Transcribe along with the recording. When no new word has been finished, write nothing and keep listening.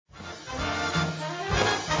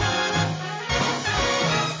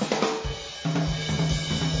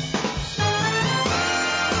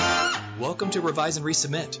welcome to Revise and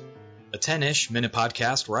Resubmit, a 10-ish minute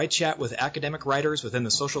podcast where I chat with academic writers within the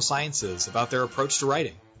social sciences about their approach to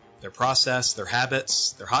writing, their process, their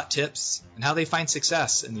habits, their hot tips, and how they find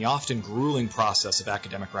success in the often grueling process of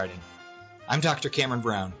academic writing. I'm Dr. Cameron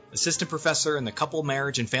Brown, assistant professor in the Couple,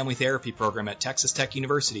 Marriage, and Family Therapy program at Texas Tech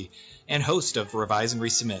University and host of Revise and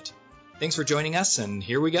Resubmit. Thanks for joining us, and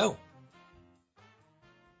here we go.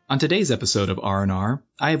 On today's episode of R&R,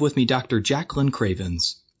 I have with me Dr. Jacqueline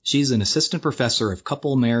Cravens. She's an assistant professor of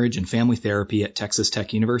couple, marriage, and family therapy at Texas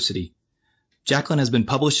Tech University. Jacqueline has been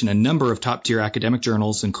published in a number of top-tier academic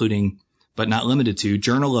journals, including, but not limited to,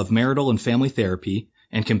 Journal of Marital and Family Therapy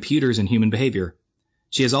and Computers and Human Behavior.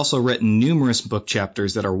 She has also written numerous book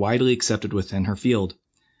chapters that are widely accepted within her field.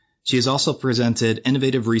 She has also presented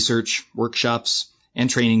innovative research, workshops, and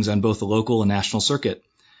trainings on both the local and national circuit.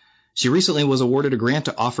 She recently was awarded a grant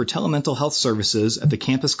to offer telemental health services at the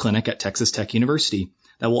campus clinic at Texas Tech University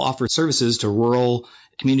that will offer services to rural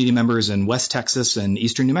community members in West Texas and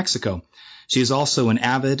eastern New Mexico. She is also an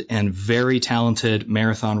avid and very talented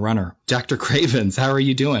marathon runner. Dr. Cravens, how are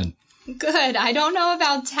you doing? Good. I don't know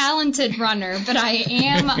about talented runner, but I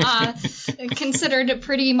am considered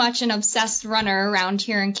pretty much an obsessed runner around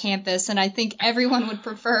here on campus, and I think everyone would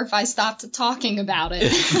prefer if I stopped talking about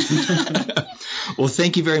it. Well,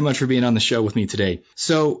 thank you very much for being on the show with me today.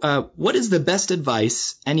 So, what is the best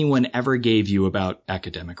advice anyone ever gave you about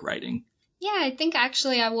academic writing? Yeah, I think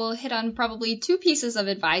actually I will hit on probably two pieces of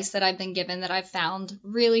advice that I've been given that I've found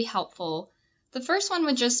really helpful. The first one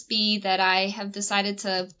would just be that I have decided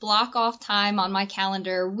to block off time on my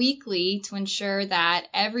calendar weekly to ensure that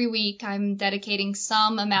every week I'm dedicating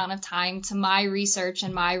some amount of time to my research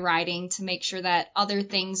and my writing to make sure that other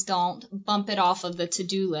things don't bump it off of the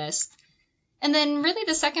to-do list. And then really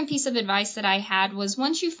the second piece of advice that I had was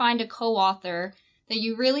once you find a co-author that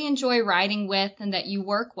you really enjoy writing with and that you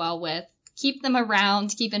work well with, keep them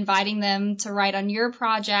around, keep inviting them to write on your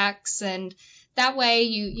projects, and that way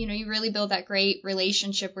you really build that great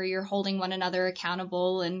relationship where you're holding one another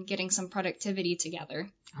accountable and getting some productivity together.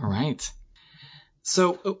 All right.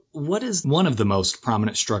 So what is one of the most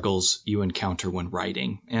prominent struggles you encounter when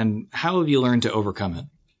writing, and how have you learned to overcome it?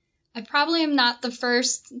 I probably am not the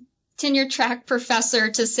first tenure track professor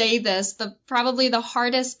to say this, but probably the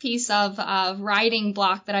hardest piece of writing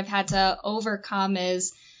block that I've had to overcome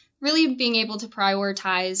is really being able to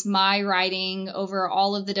prioritize my writing over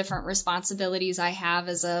all of the different responsibilities I have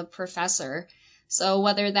as a professor. So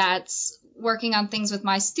whether that's working on things with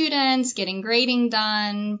my students, getting grading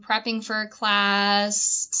done, prepping for a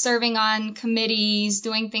class, serving on committees,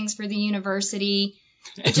 doing things for the university,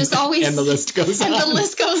 it just always and the list goes on. And the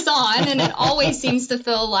list goes on, and it always seems to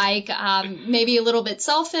feel like maybe a little bit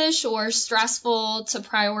selfish or stressful to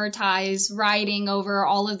prioritize writing over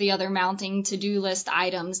all of the other mounting to-do list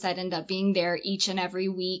items that end up being there each and every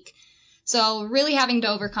week. So really having to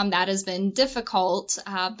overcome that has been difficult,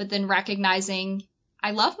 but then recognizing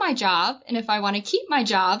I love my job, and if I want to keep my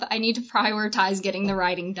job, I need to prioritize getting the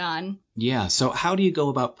writing done. Yeah, so how do you go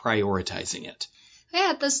about prioritizing it?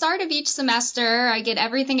 Yeah, at the start of each semester, I get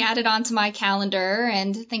everything added onto my calendar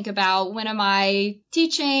and think about when am I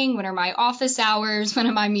teaching, when are my office hours, when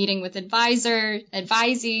am I meeting with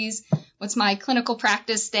advisees, what's my clinical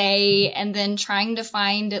practice day, and then trying to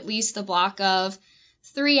find at least a block of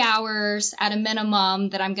 3 hours at a minimum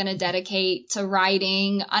that I'm going to dedicate to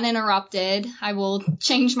writing uninterrupted. I will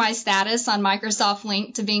change my status on Microsoft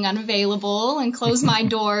Link to being unavailable and close my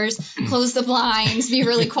doors, close the blinds, be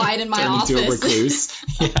really quiet in my office. Turn into a recluse.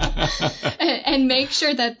 Yeah. And make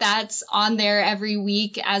sure that that's on there every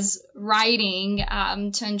week as writing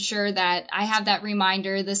to ensure that I have that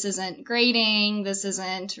reminder. This isn't grading. This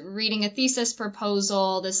isn't reading a thesis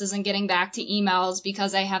proposal. This isn't getting back to emails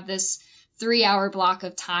because I have this 3-hour block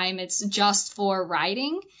of time. It's just for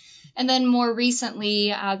writing. And then more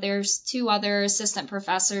recently, there's 2 other assistant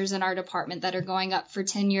professors in our department that are going up for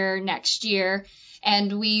tenure next year.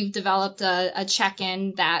 And we've developed a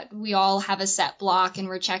check-in that we all have a set block and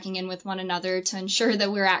we're checking in with one another to ensure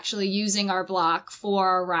that we're actually using our block for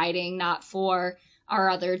our writing, not for our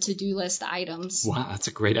other to-do list items. Wow, that's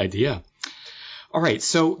a great idea. All right,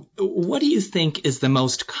 so what do you think is the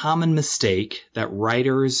most common mistake that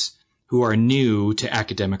writers who are new to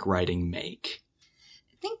academic writing make?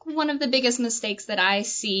 I think one of the biggest mistakes that I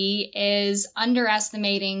see is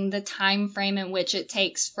underestimating the time frame in which it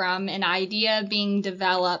takes from an idea being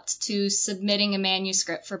developed to submitting a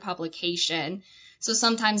manuscript for publication. So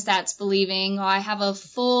sometimes that's believing, I have a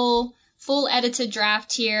full edited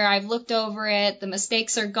draft here, I've looked over it, the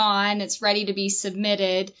mistakes are gone, it's ready to be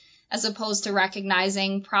submitted. as opposed to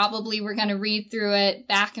recognizing probably we're going to read through it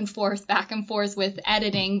back and forth with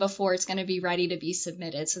editing before it's going to be ready to be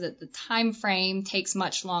submitted, so that the time frame takes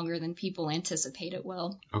much longer than people anticipate it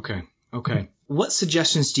will. Okay. What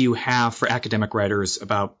suggestions do you have for academic writers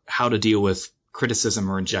about how to deal with criticism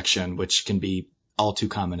or rejection, which can be all too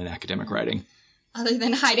common in academic writing? Other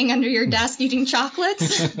than hiding under your desk eating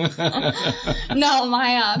chocolates? No,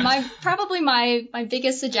 my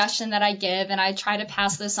biggest suggestion that I give, and I try to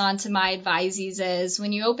pass this on to my advisees, is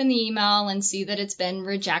when you open the email and see that it's been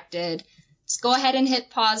rejected, just go ahead and hit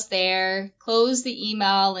pause there, close the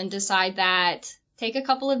email, and decide that. Take a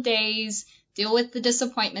couple of days, deal with the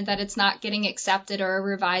disappointment that it's not getting accepted, or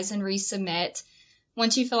revise and resubmit.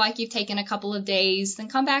 Once you feel like you've taken a couple of days, then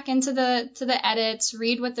come back into the edits,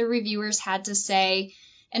 read what the reviewers had to say,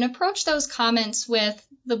 and approach those comments with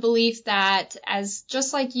the belief that, as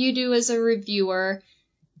just like you do as a reviewer,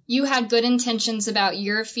 you had good intentions about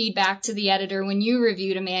your feedback to the editor when you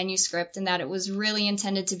reviewed a manuscript, and that it was really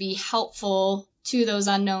intended to be helpful to those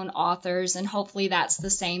unknown authors, and hopefully that's the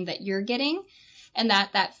same that you're getting. And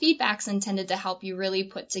that feedback's intended to help you really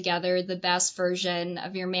put together the best version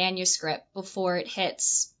of your manuscript before it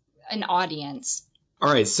hits an audience.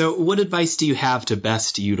 All right, so what advice do you have to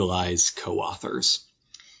best utilize co-authors?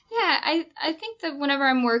 Yeah, I think that whenever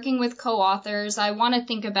I'm working with co-authors, I want to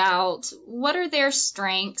think about what are their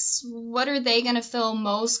strengths, what are they going to feel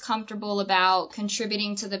most comfortable about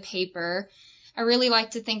contributing to the paper. I really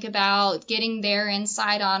like to think about getting their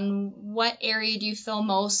insight on what area do you feel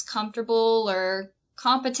most comfortable or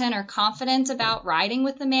competent or confident about writing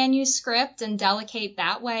with the manuscript, and delegate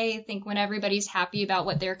that way. I think when everybody's happy about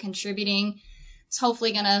what they're contributing, it's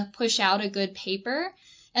hopefully going to push out a good paper.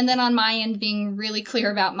 And then on my end, being really clear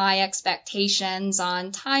about my expectations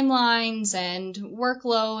on timelines and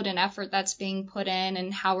workload and effort that's being put in,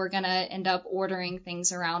 and how we're going to end up ordering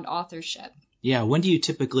things around authorship. Yeah, when do you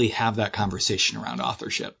typically have that conversation around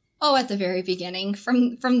authorship? Oh, at the very beginning.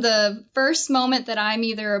 From the first moment that I'm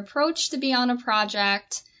either approached to be on a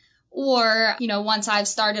project, or, once I've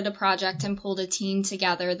started a project and pulled a team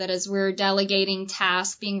together, that as we're delegating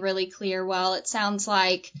tasks, being really clear, well, it sounds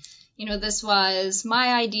like, this was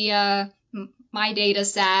my idea, my data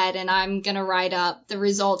set, and I'm going to write up the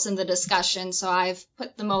results in the discussion. So I've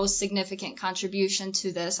put the most significant contribution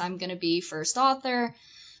to this. I'm going to be first author.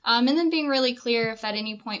 And then being really clear, if at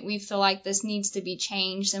any point we feel like this needs to be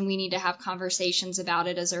changed, then we need to have conversations about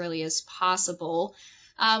it as early as possible.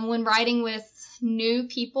 When writing with new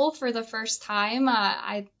people for the first time,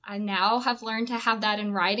 I now have learned to have that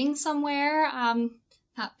in writing somewhere,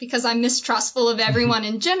 not because I'm mistrustful of everyone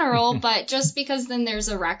in general, but just because then there's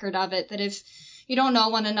a record of it, that if you don't know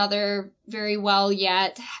one another very well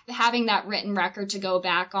yet, having that written record to go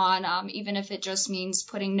back on, even if it just means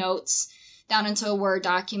putting notes down into a Word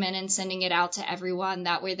document and sending it out to everyone.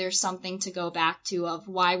 That way there's something to go back to of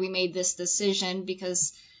why we made this decision,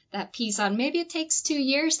 because that piece on maybe it takes 2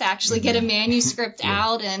 years to actually get a manuscript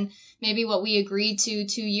out, and maybe what we agreed to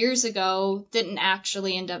 2 years ago didn't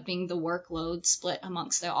actually end up being the workload split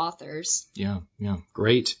amongst the authors. Yeah,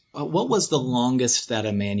 great. What was the longest that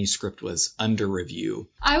a manuscript was under review?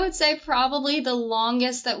 I would say probably the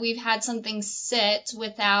longest that we've had something sit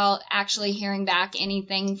without actually hearing back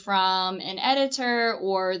anything from an editor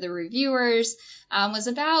or the reviewers was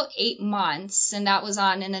about 8 months, and that was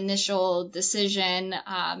on an initial decision,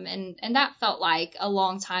 and that felt like a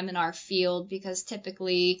long time in our field, because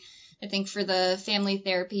typically, I think for the family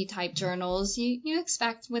therapy type journals, you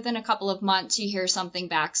expect within a couple of months you hear something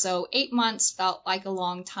back. So 8 months felt like a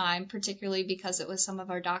long time, particularly because it was some of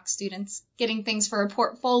our doc students getting things for a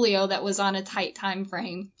portfolio that was on a tight time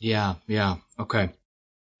frame. Yeah. Okay.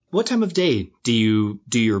 What time of day do you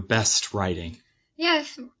do your best writing? Yeah,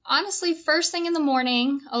 honestly, first thing in the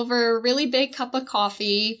morning over a really big cup of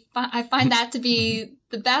coffee. I find that to be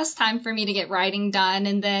the best time for me to get writing done.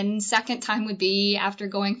 And then second time would be after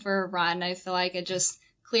going for a run. I feel like I just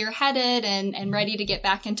clear-headed and ready to get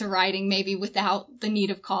back into writing, maybe without the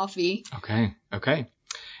need of coffee. Okay.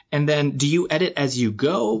 And then do you edit as you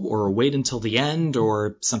go, or wait until the end,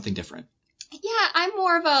 or something different? Yeah, I'm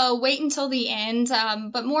more of a wait until the end,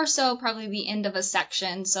 but more so probably the end of a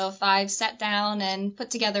section. So if I've sat down and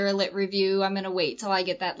put together a lit review, I'm going to wait till I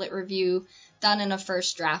get that lit review done in a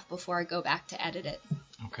first draft before I go back to edit it.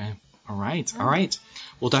 Okay. All right.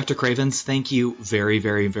 Well, Dr. Cravens, thank you very,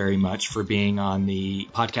 very, very much for being on the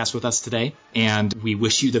podcast with us today. And we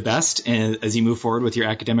wish you the best as you move forward with your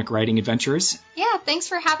academic writing adventures. Yeah, thanks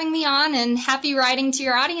for having me on, and happy writing to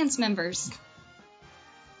your audience members.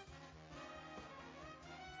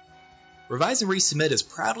 Revise and Resubmit is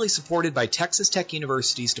proudly supported by Texas Tech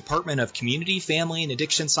University's Department of Community, Family, and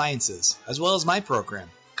Addiction Sciences, as well as my program,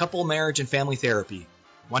 Couple, Marriage, and Family Therapy.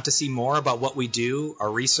 Want to see more about what we do, our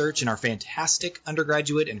research, and our fantastic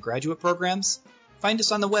undergraduate and graduate programs? Find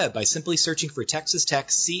us on the web by simply searching for Texas Tech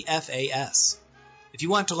CFAS. If you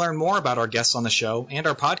want to learn more about our guests on the show and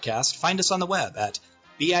our podcast, find us on the web at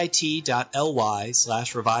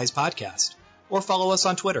bit.ly/revisepodcast or follow us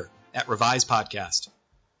on Twitter at revisepodcast.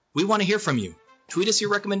 We want to hear from you. Tweet us your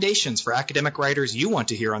recommendations for academic writers you want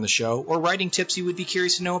to hear on the show or writing tips you would be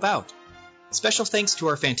curious to know about. Special thanks to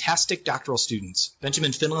our fantastic doctoral students,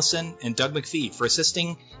 Benjamin Finlayson and Doug McPhee, for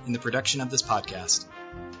assisting in the production of this podcast.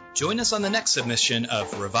 Join us on the next submission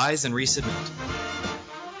of Revise and Resubmit.